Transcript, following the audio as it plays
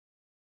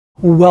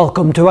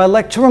Welcome to our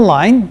lecture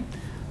online.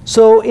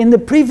 So in the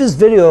previous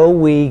video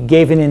we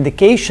gave an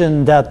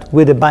indication that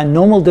with a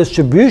binomial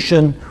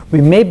distribution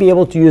we may be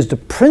able to use the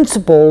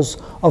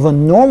principles of a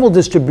normal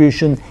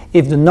distribution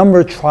if the number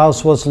of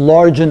trials was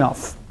large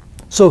enough.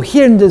 So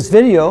here in this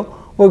video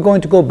we're going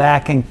to go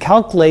back and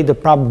calculate the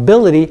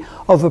probability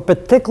of a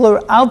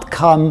particular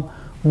outcome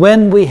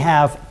when we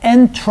have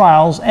n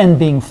trials, n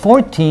being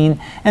 14,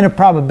 and a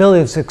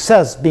probability of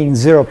success being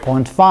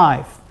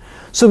 0.5.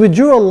 So we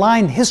drew a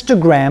line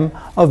histogram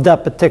of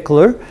that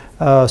particular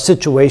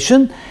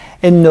situation,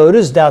 and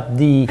notice that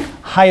the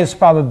highest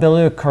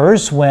probability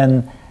occurs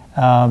when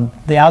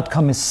the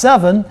outcome is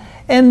 7,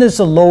 and there's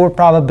a lower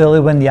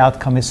probability when the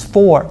outcome is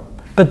 4.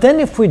 But then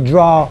if we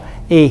draw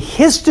a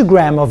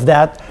histogram of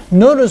that,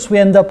 notice we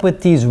end up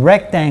with these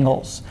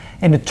rectangles.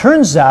 And it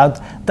turns out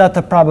that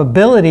the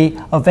probability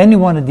of any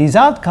one of these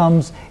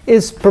outcomes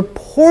is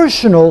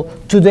proportional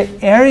to the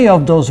area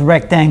of those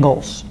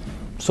rectangles.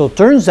 So it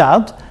turns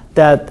out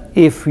that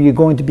if you're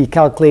going to be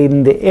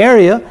calculating the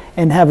area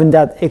and having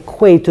that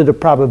equate to the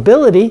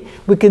probability,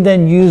 we can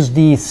then use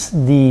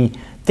the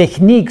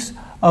techniques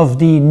of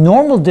the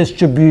normal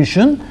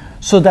distribution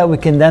so that we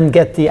can then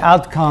get the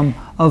outcome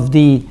of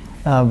the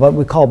what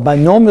we call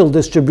binomial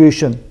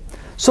distribution.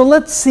 So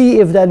let's see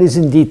if that is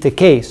indeed the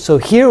case. So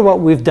here what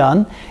we've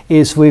done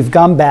is we've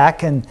gone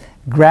back and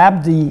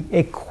grabbed the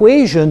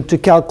equation to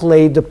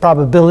calculate the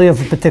probability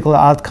of a particular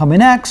outcome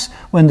in X.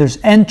 When there's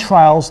n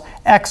trials,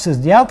 X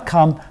is the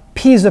outcome,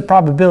 P is the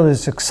probability of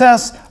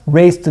success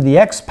raised to the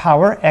X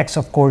power. X,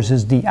 of course,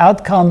 is the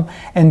outcome,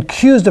 and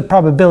Q is the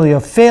probability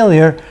of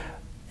failure,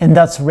 and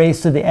that's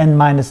raised to the n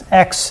minus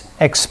X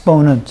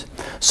exponent.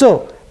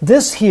 So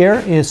this here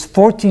is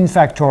 14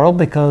 factorial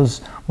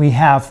because we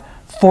have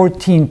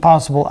 14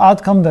 possible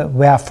outcomes, but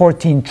we have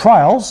 14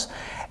 trials,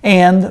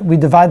 and we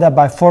divide that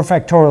by 4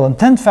 factorial and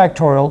 10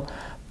 factorial.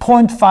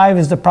 0.5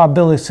 is the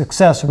probability of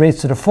success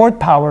raised to the 4th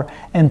power,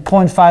 and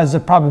 0.5 is the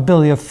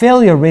probability of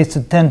failure raised to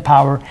the 10th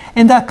power,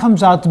 and that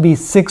comes out to be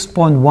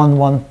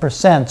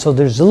 6.11%. So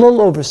there's a little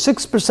over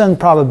 6%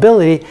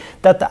 probability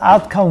that the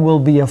outcome will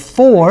be a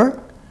 4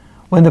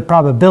 when the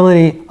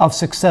probability of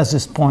success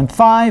is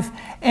 0.5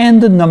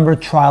 and the number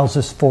of trials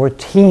is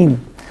 14.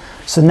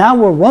 So now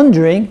we're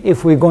wondering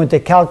if we're going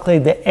to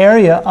calculate the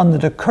area under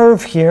the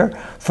curve here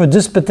for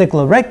this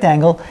particular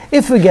rectangle,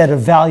 if we get a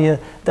value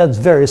that's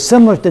very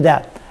similar to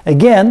that.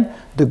 Again,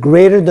 the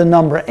greater the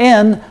number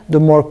n,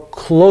 the more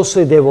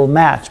closely they will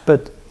match.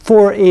 But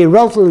for a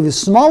relatively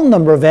small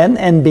number of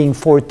n being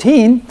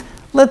 14,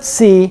 let's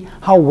see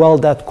how well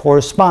that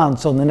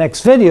corresponds. So in the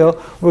next video,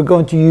 we're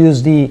going to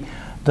use the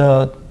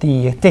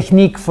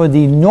technique for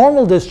the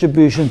normal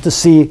distribution to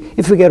see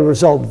if we get a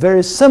result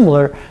very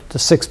similar to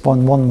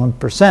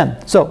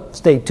 6.11%. So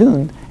stay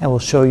tuned and we'll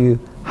show you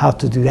how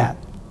to do that.